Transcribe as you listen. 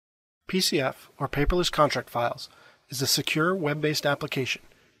PCF, or paperless contract files, is a secure web-based application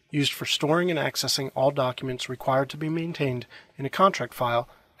used for storing and accessing all documents required to be maintained in a contract file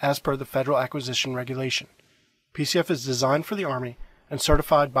as per the Federal Acquisition Regulation. PCF is designed for the Army and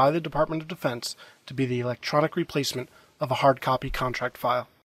certified by the Department of Defense to be the electronic replacement of a hard copy contract file.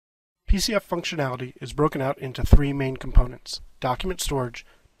 PCF functionality is broken out into three main components: document storage,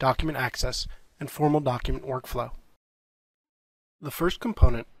 document access, and formal document workflow. The first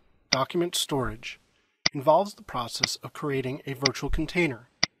component, document storage, involves the process of creating a virtual container,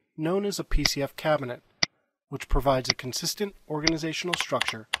 known as a PCF cabinet, which provides a consistent organizational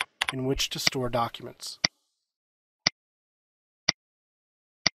structure in which to store documents.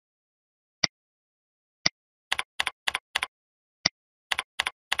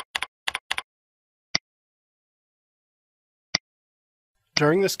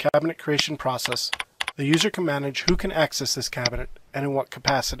 During this cabinet creation process, the user can manage who can access this cabinet and in what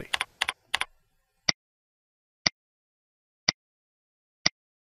capacity.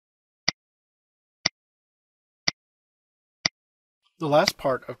 The last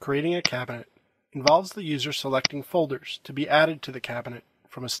part of creating a cabinet involves the user selecting folders to be added to the cabinet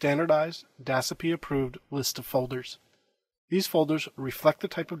from a standardized DASAP-approved list of folders. These folders reflect the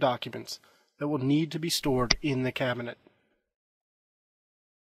type of documents that will need to be stored in the cabinet.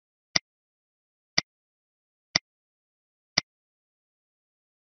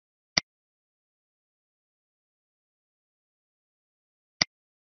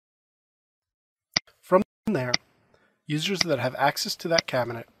 From there, users that have access to that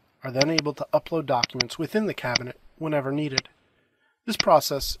cabinet are then able to upload documents within the cabinet whenever needed. This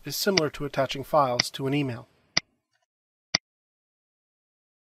process is similar to attaching files to an email.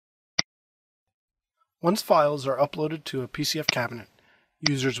 Once files are uploaded to a PCF cabinet,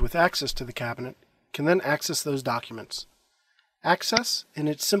 users with access to the cabinet can then access those documents. Access, in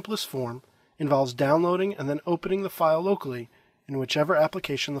its simplest form, involves downloading and then opening the file locally in whichever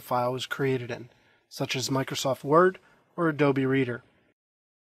application the file was created in, such as Microsoft Word or Adobe Reader.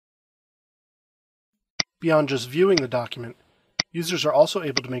 Beyond just viewing the document, users are also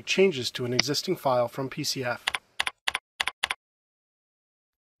able to make changes to an existing file from PCF.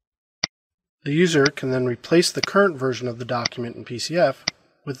 The user can then replace the current version of the document in PCF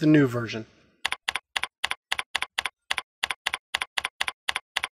with the new version.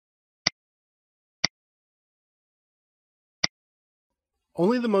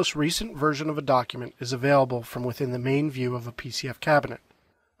 Only the most recent version of a document is available from within the main view of a PCF cabinet,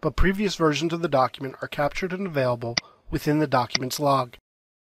 but previous versions of the document are captured and available within the document's log.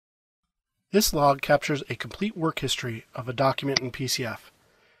 This log captures a complete work history of a document in PCF,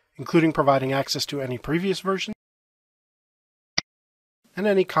 including providing access to any previous version and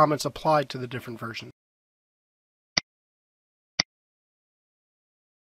any comments applied to the different versions.